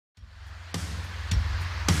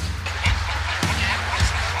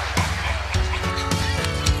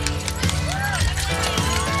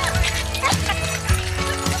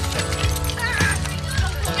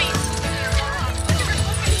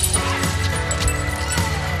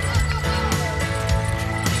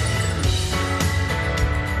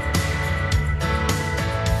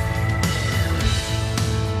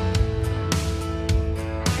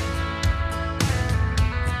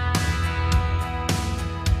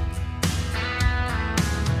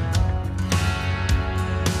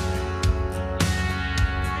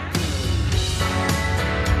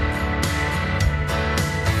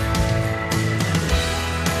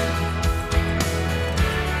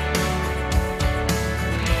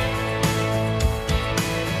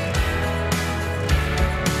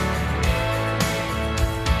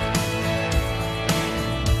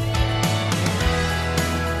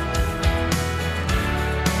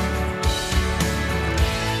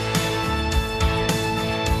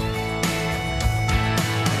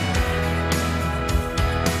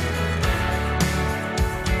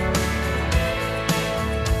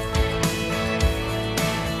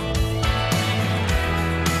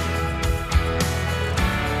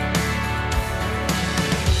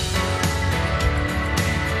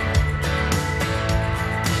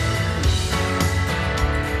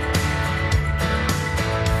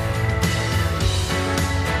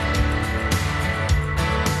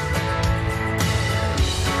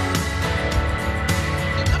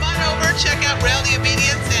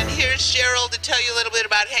little bit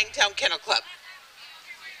about Hangtown Kennel Club.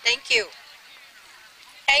 Thank you.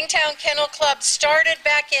 Hangtown Kennel Club started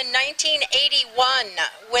back in 1981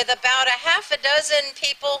 with about a half a dozen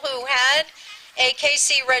people who had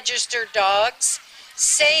AKC registered dogs,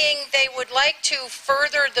 saying they would like to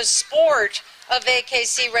further the sport of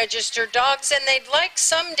AKC registered dogs, and they'd like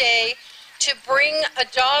someday to bring a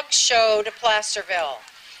dog show to Placerville.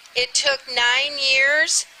 It took 9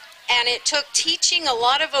 years, and it took teaching a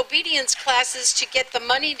lot of obedience classes to get the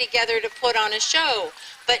money together to put on a show.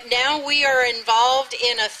 But now we are involved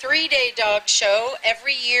in a 3-day dog show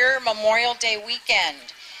every year, Memorial Day weekend.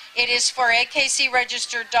 It is for AKC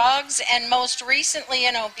registered dogs, and most recently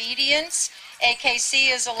in obedience,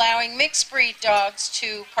 AKC is allowing mixed breed dogs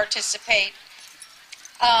to participate.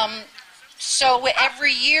 So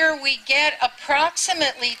every year we get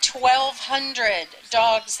approximately 1,200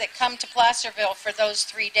 dogs that come to Placerville for those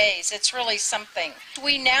 3 days. It's really something.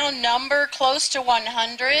 We now number close to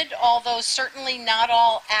 100, although certainly not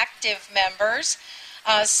all active members.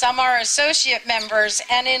 Some are associate members,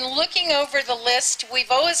 and in looking over the list, we've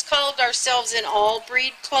always called ourselves an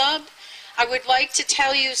all-breed club. I would like to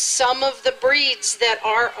tell you some of the breeds that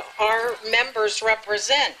our members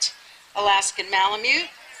represent. Alaskan Malamute,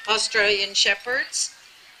 Australian Shepherds,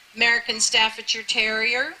 American Staffordshire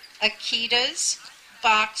Terrier, Akitas,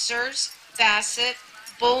 Boxers, Basset,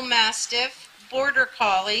 Bull Mastiff, Border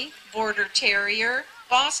Collie, Border Terrier,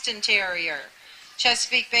 Boston Terrier,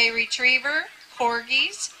 Chesapeake Bay Retriever,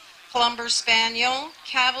 Corgis, Clumber Spaniel,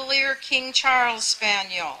 Cavalier King Charles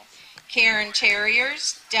Spaniel, Cairn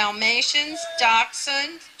Terriers, Dalmatians,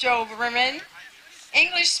 Dachshund, Doberman,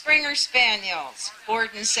 English Springer Spaniels,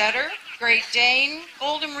 Gordon Setter, Great Dane,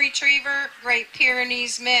 Golden Retriever, Great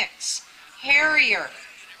Pyrenees Mix, Harrier,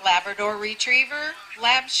 Labrador Retriever,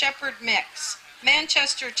 Lab Shepherd Mix,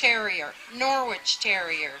 Manchester Terrier, Norwich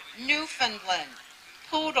Terrier, Newfoundland,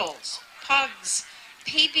 Poodles, Pugs,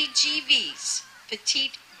 PBGVs,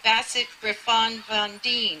 Petite Basset Griffon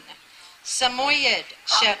Vendine, Samoyed,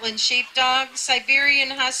 Shetland Sheepdog,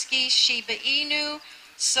 Siberian Husky, Shiba Inu,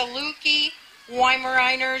 Saluki,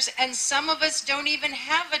 Weimaraners, and some of us don't even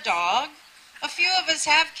have a dog. A few of us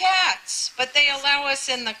have cats, but they allow us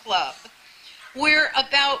in the club. We're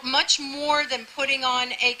about much more than putting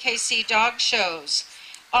on AKC dog shows.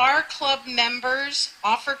 Our club members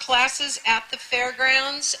offer classes at the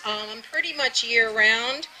fairgrounds pretty much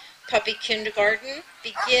year-round. Puppy kindergarten,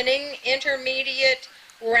 beginning, intermediate,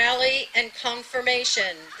 rally, and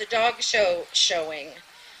confirmation, the dog show showing.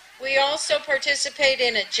 We also participate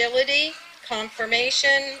in agility,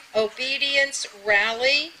 confirmation, obedience,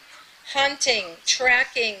 rally, hunting,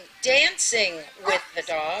 tracking, dancing with the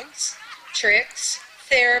dogs, tricks,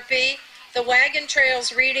 therapy, the Wagon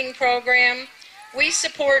Trails reading program. We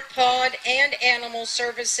support Pawed and animal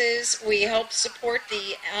services. We help support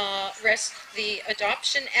the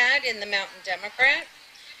adoption ad in the Mountain Democrat.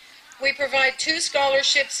 We provide 2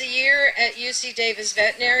 scholarships a year at UC Davis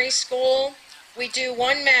Veterinary School. We do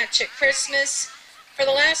 1 match at Christmas. For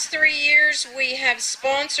the last 3 years, we have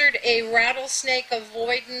sponsored a rattlesnake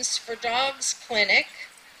avoidance for dogs clinic.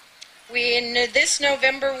 In this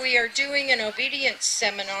November, we are doing an obedience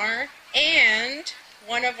seminar, and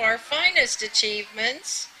one of our finest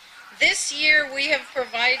achievements, this year we have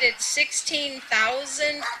provided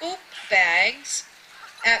 16,000 poop bags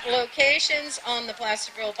at locations on the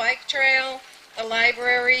Placerville Bike Trail, the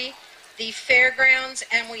library, the fairgrounds,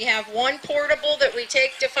 and we have 1 portable that we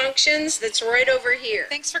take to functions that's right over here.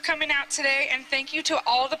 Thanks for coming out today, and thank you to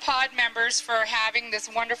all the Pod members for having this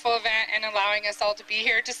wonderful event and allowing us all to be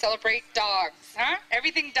here to celebrate dogs, huh?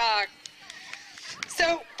 Everything dog.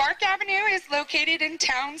 So Bark Avenue is located in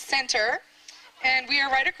town center, and we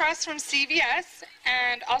are right across from CVS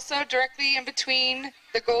and also directly in between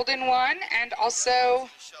the Golden One and also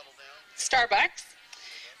Starbucks.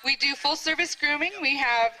 We do full service grooming. We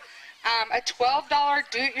have a $12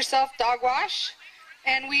 do-it-yourself dog wash,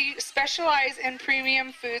 and we specialize in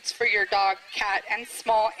premium foods for your dog, cat, and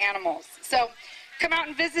small animals. So come out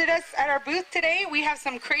and visit us at our booth today. We have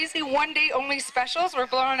some crazy one-day only specials. We're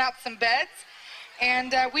blowing out some beds,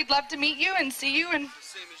 and we'd love to meet you and see you and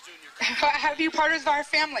have you part of our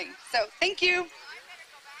family. So thank you.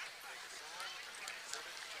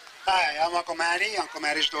 Hi, I'm Uncle Matty, Uncle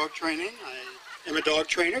Matty's Dog Training. I am a dog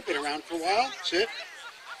trainer, been around for a while. Sit,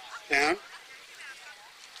 down.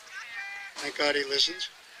 Thank God he listens.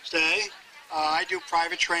 Stay. I do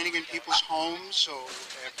private training in people's homes, so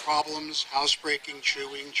they have problems, housebreaking,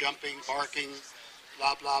 chewing, jumping, barking,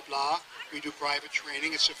 blah, blah, blah. We do private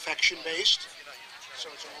training. It's affection-based, so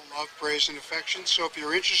it's all love, praise, and affection. So if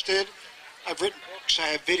you're interested, I've written books, I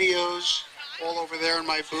have videos all over there in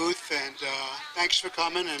my booth. and thanks for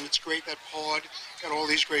coming, and it's great that Pawed got all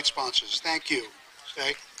these great sponsors. Thank you.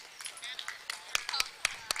 Stay.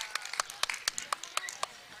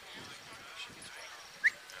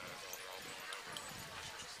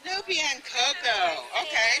 Snoopy and Coco.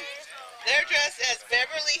 Okay. They're dressed as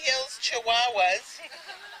Beverly Hills Chihuahuas.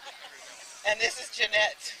 And this is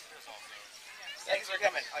Jeanette. Thanks for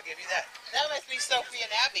coming. I'll give you that. That must be Sophie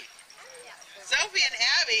and Abby. Sophie and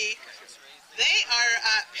Abby, they are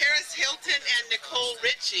Paris Hilton and Nicole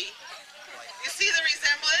Richie. You see the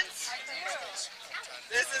resemblance?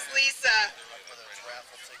 This is Lisa.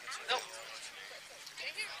 Nope.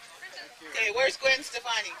 Okay, where's Gwen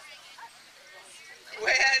Stefani?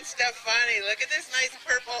 Gwen Stefani, look at this nice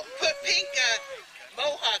purple, pink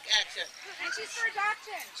mohawk action. And she's for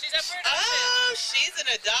adoption. She's up for adoption. Oh, she's an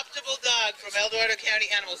adoptable dog from El Dorado County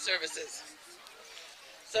Animal Services.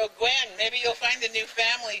 So Gwen, maybe you'll find a new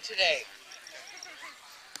family today.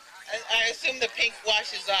 I assume the pink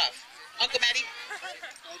washes off. Uncle Matty?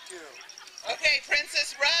 Thank you. Okay,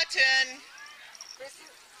 Princess Rotten. Right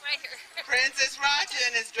here. Princess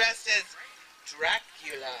Rotten is dressed as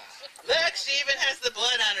Dracula. Look, she even has the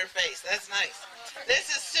blood on her face. That's nice. This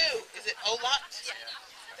is Sue. Is it Olot? Yeah.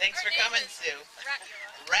 Thanks for coming, Sue.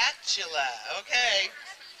 Ratula. Okay.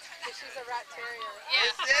 She's a rat terrier.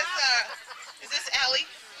 Is this Allie?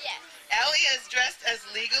 Yes. Allie is dressed as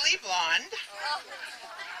Legally Blonde.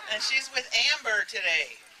 And she's with Amber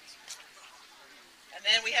today. And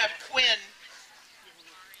then we have Quinn.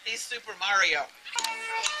 He's Super Mario.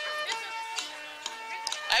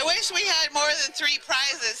 I wish we had more than 3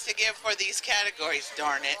 prizes to give for these categories,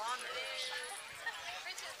 darn it.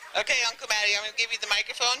 Okay, Uncle Matty, I'm going to give you the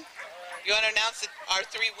microphone. You want to announce our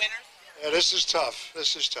 3 winners? Yeah, this is tough.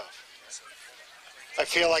 This is tough. I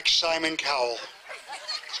feel like Simon Cowell.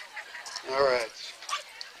 All right.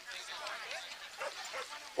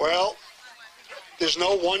 Well, there's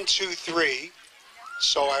no 1, 2, 3,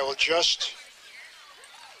 so I will just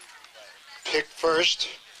pick first.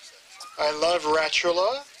 I love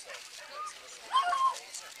Ratula.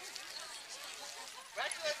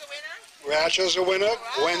 Ratula's a winner.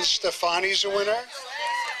 Gwen Stefani's a winner.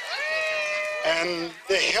 And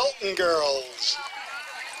the Hilton girls.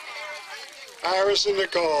 Iris and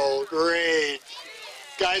Nicole. Great.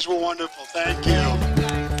 Guys were wonderful. Thank you.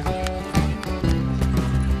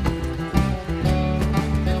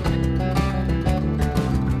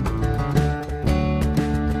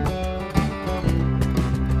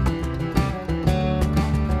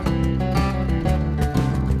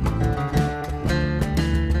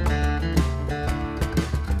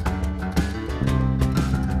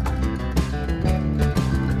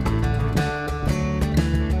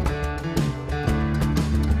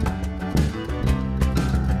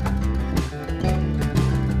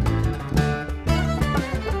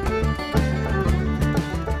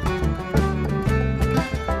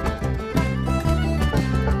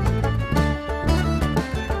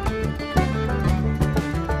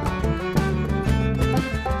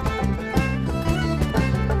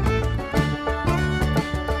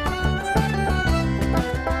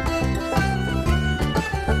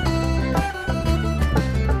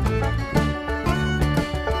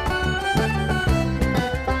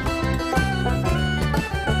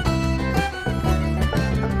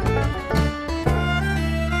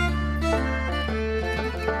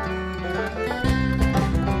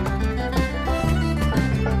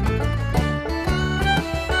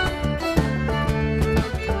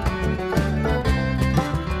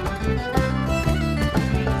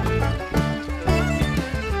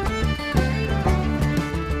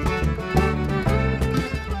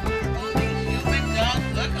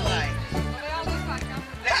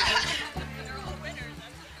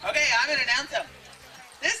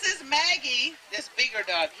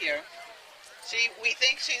 We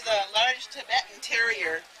think she's a large Tibetan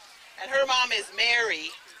Terrier, and her mom is Mary.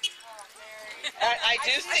 I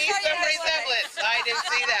do see some resemblance. I do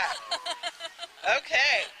see that.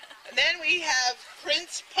 Okay. And then we have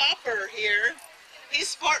Prince Popper here. He's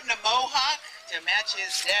sporting a mohawk to match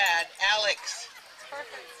his dad, Alex.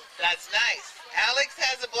 That's nice. Alex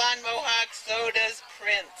has a blonde mohawk, so does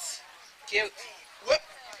Prince. Cute. Whoop.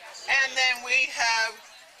 And then we have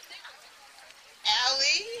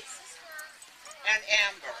Allie and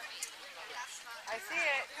Amber. I see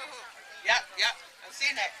it. Yep. I'm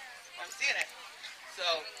seeing it. So,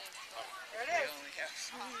 There it we is. only have...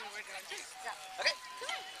 Okay.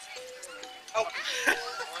 Oh.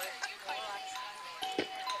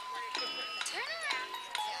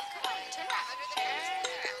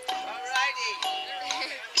 Alrighty.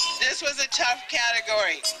 This was a tough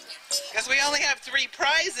category because we only have 3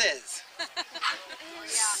 prizes.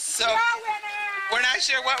 So we're not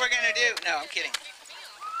sure what we're going to do. No, I'm kidding.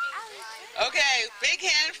 Okay, big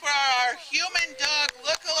hand for our human dog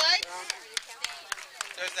look-alike.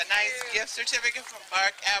 There's a nice gift certificate from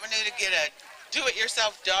Park Avenue to get a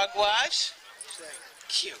do-it-yourself dog wash.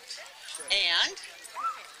 Cute. And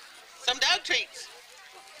some dog treats.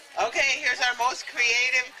 Okay, here's our most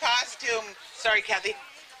creative costume. Sorry, Kathy.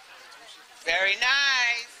 Very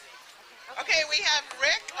nice. Okay, we have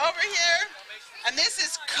Rick over here, and this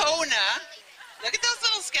is Kona. Look at those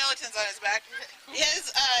little skeletons on his back.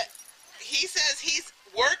 He says he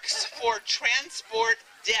works for Transport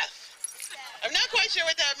Death. I'm not quite sure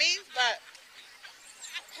what that means, but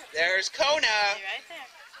there's Kona.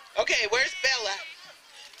 Okay, where's Bella?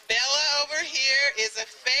 Bella over here is a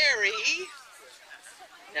fairy.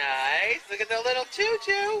 Nice. Look at the little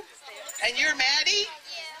tutu. And you're Maddie?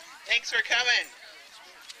 Thanks for coming.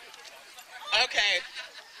 Okay.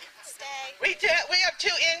 We have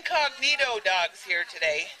two incognito dogs here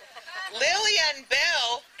today. Lily and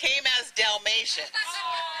Belle came as Dalmatians.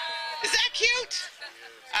 Is that cute?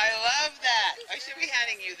 I love that. I should be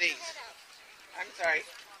handing you these. I'm sorry.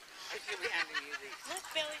 I should be handing you these. Look,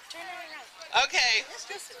 Billy, turn around. Okay.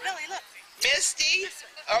 Listen, Billy, look. Misty,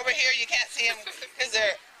 over here. You can't see them because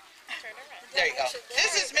they're... Turn around. There you go.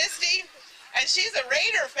 This is Misty, and she's a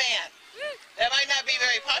Raider fan. That might not be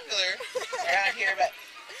very popular around here, but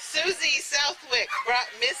Susie Southwick brought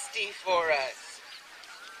Misty for us.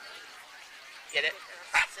 Get it?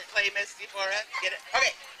 Play Misty for us. Get it?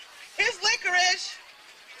 Okay. Here's Licorice.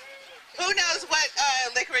 Who knows what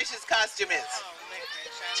Licorice's costume is?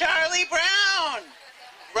 Charlie Brown.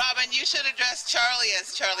 Robin, you should address Charlie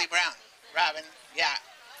as Charlie Brown. Robin, yeah.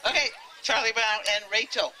 Okay, Charlie Brown and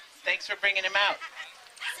Rachel. Thanks for bringing him out.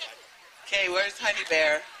 Okay, where's Honey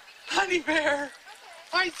Bear? Honey Bear.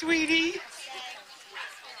 Hi, sweetie.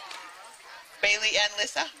 Bailey and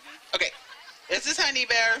Lissa. Okay, this is Honey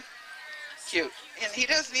Bear. Cute. And he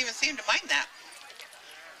doesn't even seem to mind that.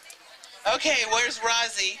 Okay, where's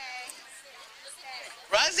Rozzy?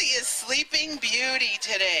 Rozzy is Sleeping Beauty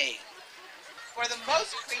today. For the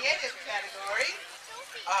most creative category,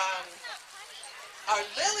 are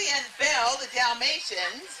Lily and Belle, the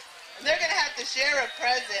Dalmatians, and they're going to have to share a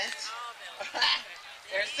present.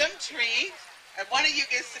 There's some treats, and one of you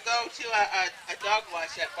gets to go to a dog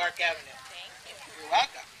wash at Park Avenue. You're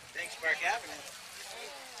welcome. Thanks, Park Avenue.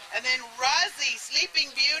 And then Rozzy,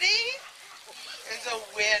 Sleeping Beauty, is a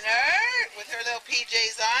winner with her little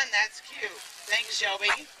PJs on. That's cute. Thanks,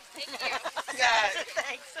 Shelby. Thank you. Yeah,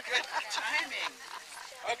 Thanks. good timing.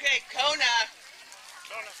 Okay, Kona.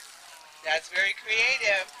 That's very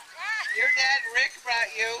creative. Your dad, Rick,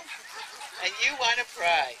 brought you, and you won a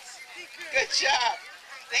prize. Good job.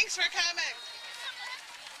 Thanks for coming.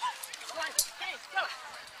 Come on, James, go.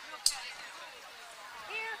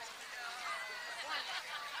 Here. Come on.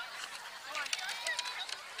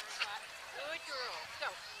 Good girl.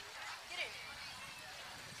 Go. Get in.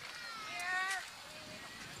 Here.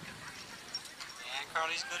 And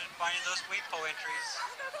Carly's good at finding those WePo entries.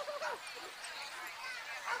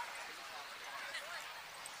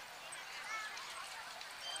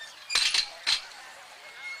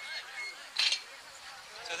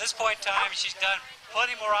 So at this point in time, she's done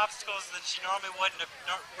plenty more obstacles than she normally would in a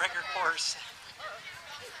regular course.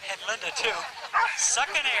 And Linda too.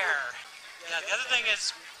 Sucking air. Now the other thing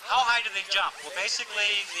is, how high do they jump? Well,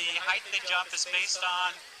 basically the height they jump is based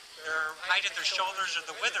on their height at their shoulders or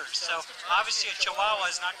the withers. So obviously a Chihuahua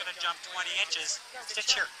is not going to jump 20 inches.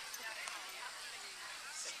 Stitch here.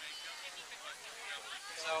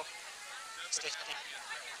 So, stitch down.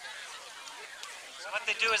 So what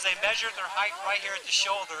they do is they measure their height right here at the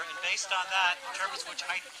shoulder, and based on that determines which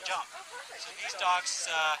height to jump. So these dogs,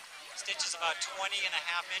 Stitch is about 20 and a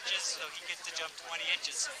half inches, so he gets to jump 20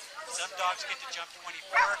 inches. Some dogs get to jump 24,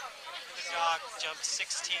 the dog jumps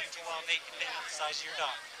 16, 12, 8, depending on the size of your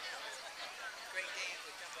dog. Great Danes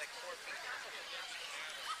would jump like 4 feet.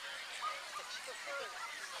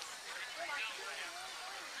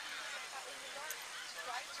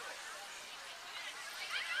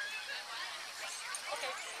 Okay.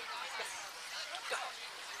 Go.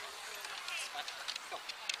 Go.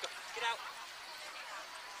 Go. Get out.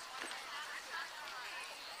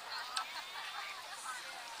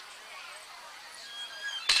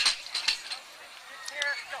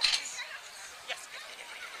 Here. Go. Yes.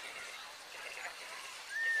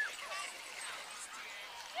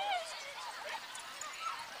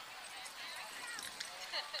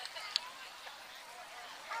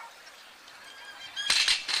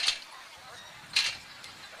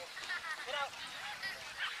 Get out.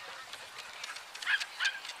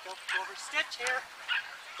 Go over Stitch here.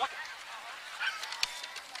 Look.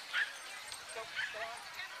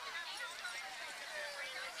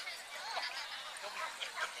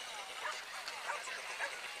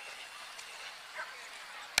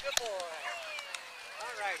 Good boy.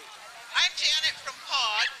 All righty. I'm Janet from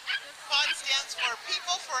Pawed. Pawed stands for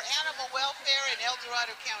People for Animal Welfare in El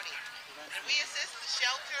Dorado County. And we assist the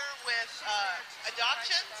shelter with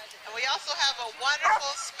adoptions. And we also have a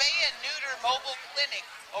wonderful spay and neuter mobile clinic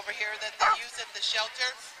over here that they use at the shelter.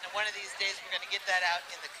 And one of these days we're going to get that out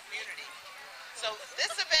in the community. So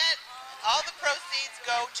this event, all the proceeds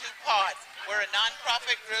go to Pawed. We're a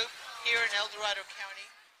nonprofit group here in El Dorado County.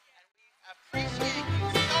 And we appreciate you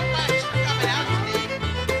so much for coming out today.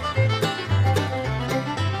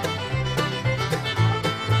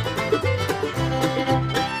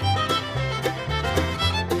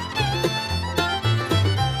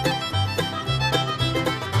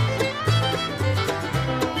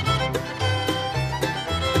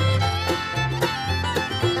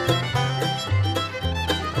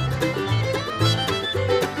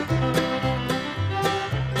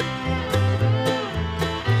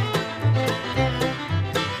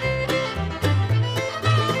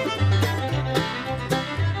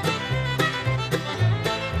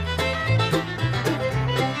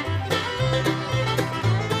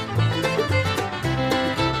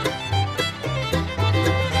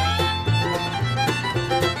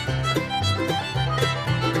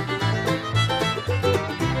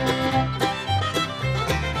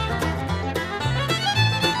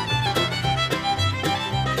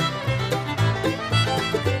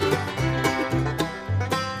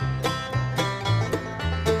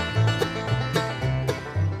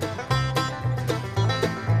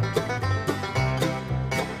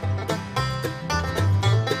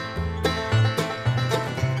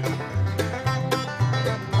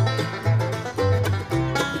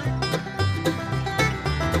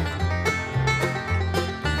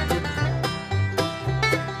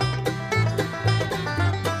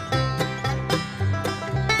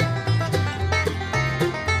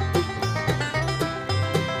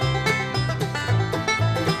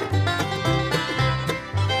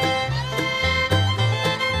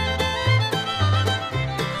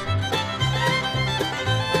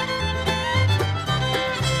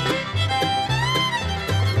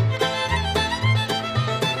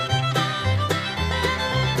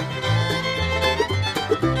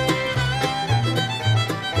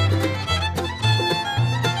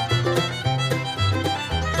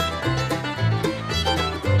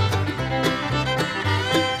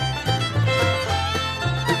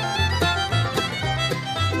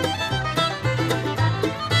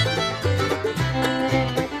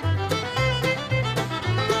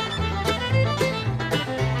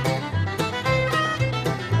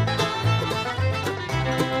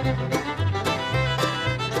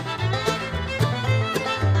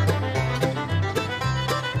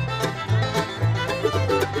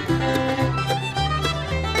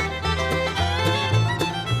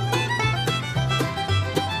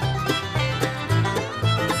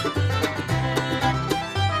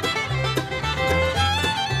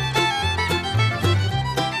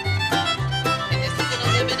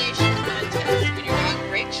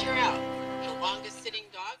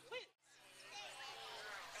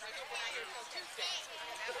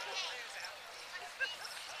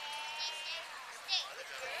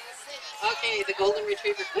 Okay, the golden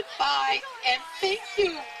retriever, goodbye, and thank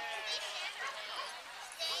you.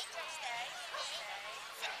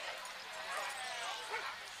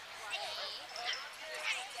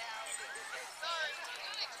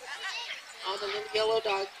 Oh, the little yellow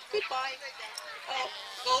dog, goodbye. Oh,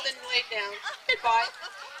 golden laid down, goodbye.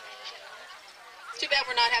 It's too bad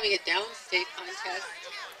we're not having a downstate contest.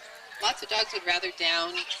 Lots of dogs would rather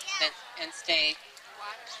down and stay.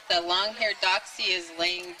 The long-haired doxy is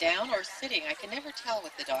laying down or sitting. I can never tell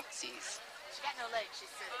with the doxies. She got no legs, she's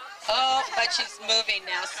sitting. Oh, but she's moving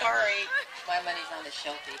now. Sorry. My money's on the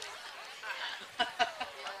Sheltie.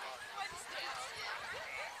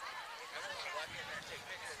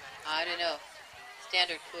 I don't know.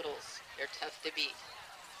 Standard poodles. They're tough to beat.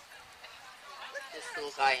 This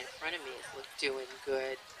little guy in front of me is doing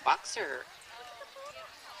good. Boxer.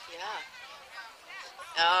 Yeah.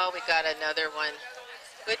 Oh, we got another one.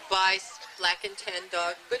 Goodbye, black and tan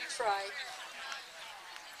dog. Good try.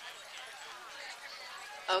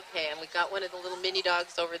 Okay, and we got one of the little mini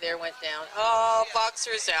dogs over there went down. Oh,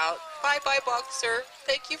 Boxer's out. Bye-bye, Boxer.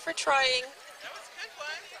 Thank you for trying. That was a good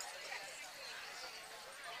one.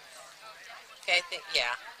 Okay,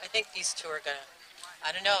 I think these two are gonna,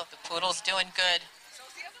 I don't know, the poodle's doing good.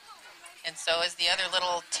 And so is the other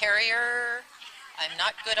little terrier. I'm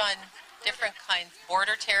not good on different kinds.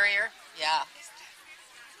 Border terrier, yeah.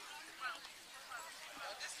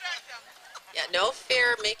 Yeah, no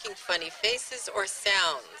fear making funny faces or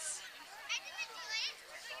sounds.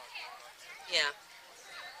 Yeah.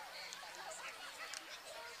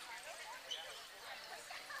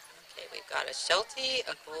 we've got a Sheltie,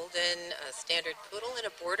 a Golden, a Standard Poodle, and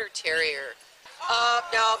a Border Terrier.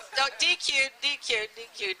 No, DQ,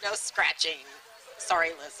 no scratching.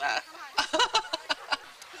 Sorry, Lisa.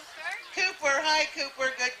 Cooper, hi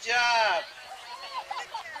Cooper, good job.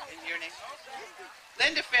 And your name?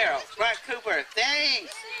 Linda Farrell, Bart Cooper,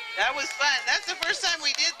 thanks. That was fun. That's the first time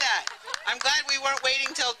we did that. I'm glad we weren't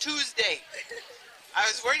waiting till Tuesday. I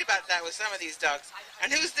was worried about that with some of these dogs.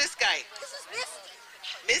 And who's this guy? This is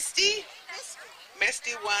Misty. Misty? Misty.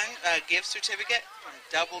 Misty won a gift certificate from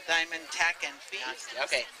Double Diamond Tack and Feed.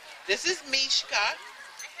 Okay, this is Mishka.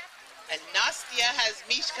 And Nastya has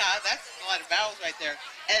Mishka. That's a lot of vowels right there.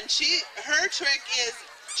 And her trick is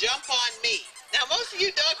jump on me. Now, most of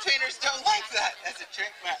you dog trainers don't like that as a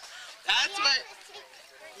trick, but that's what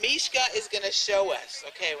Mishka is going to show us.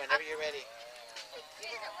 Okay, whenever you're ready.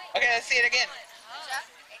 Okay, let's see it again.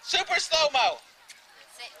 Super slow-mo.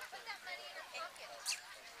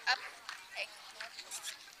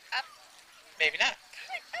 Up. Maybe not.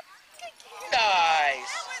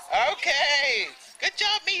 Nice. Okay. Good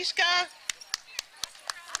job, Mishka.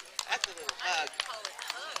 That's a little hug.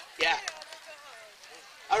 Yeah.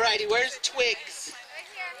 Alrighty, where's Twigs?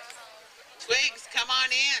 Twigs, come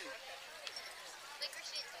on in.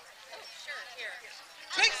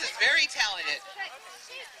 Twigs is very talented.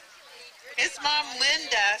 His mom,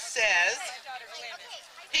 Linda, says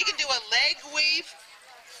he can do a leg weave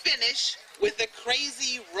finish with a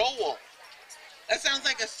crazy roll. That sounds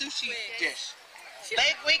like a sushi dish.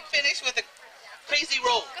 Leg weave finish with a crazy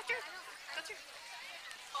roll.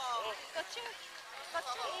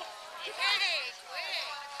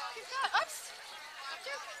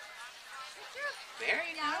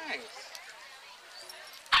 Very nice.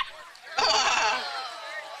 Ah.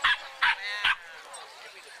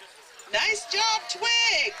 Nice job,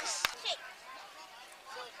 Twigs.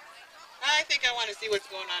 I think I want to see what's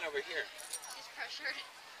going on over here. She's pressured.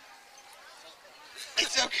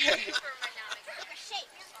 It's okay.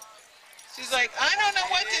 She's like, I don't know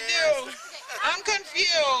what to do. I'm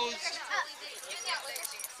confused.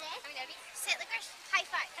 Sit, licorice. High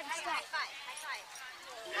five. High five.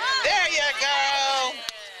 There you go.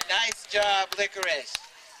 Nice job, Licorice.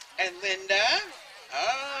 And Linda.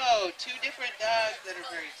 Oh, two different dogs that are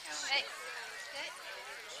very talented.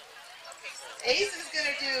 Ace is going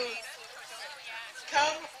to do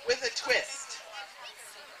come with a twist.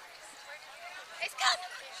 It's come.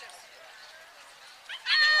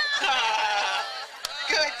 Ah,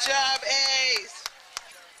 good job, Ace.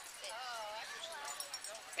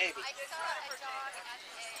 Maybe.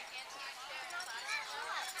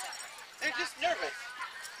 They're just nervous.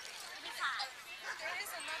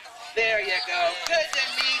 There you go. Good to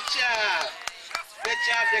meet ya. Good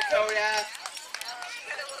job, Dakota.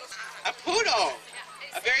 A poodle.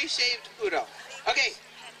 A very shaved poodle. Okay.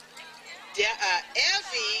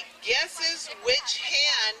 Evie guesses which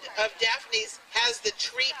hand of Daphne's has the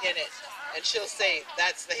treat in it. And she'll say,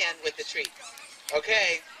 that's the hand with the treat.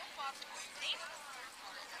 Okay.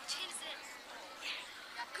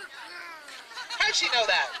 How'd she know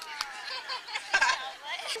that?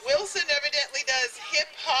 Wilson evidently does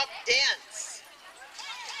hip-hop dance.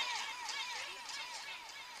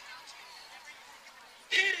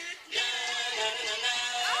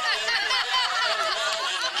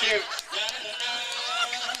 Cute.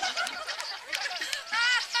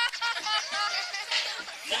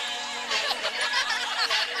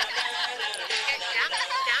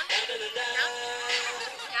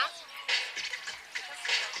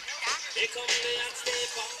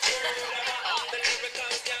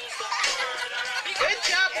 Good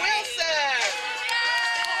job, Wilson.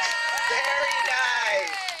 Very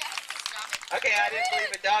nice. Okay, I didn't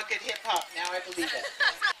believe a dog could hip hop. Now I believe it.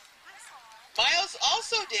 Miles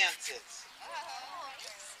also dances.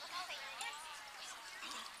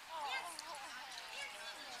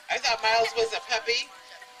 I thought Miles was a puppy,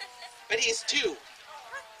 but he's 2.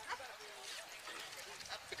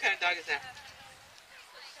 What kind of dog is that?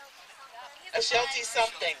 A Sheltie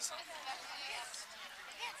something.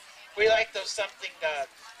 We like those something dogs.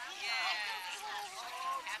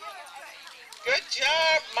 Good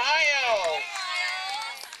job, Miles.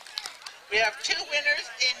 We have 2 winners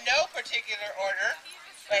in no particular order.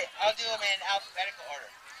 Wait, I'll do them in alphabetical order.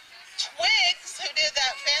 Twigs, who did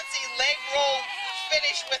that fancy leg roll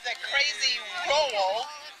finish with a crazy roll.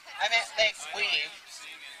 I meant leg weave.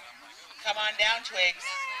 Come on down, Twigs.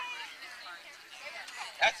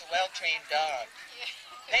 That's a well-trained dog.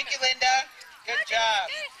 Thank you, Linda. Good job.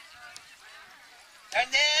 And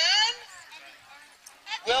then,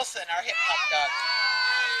 Wilson, our hip-hop dog.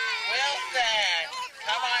 Wilson,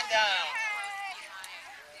 come on down.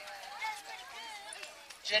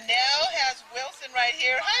 Janelle has Wilson right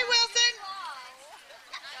here. Hi, Wilson.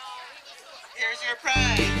 Here's your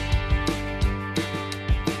prize.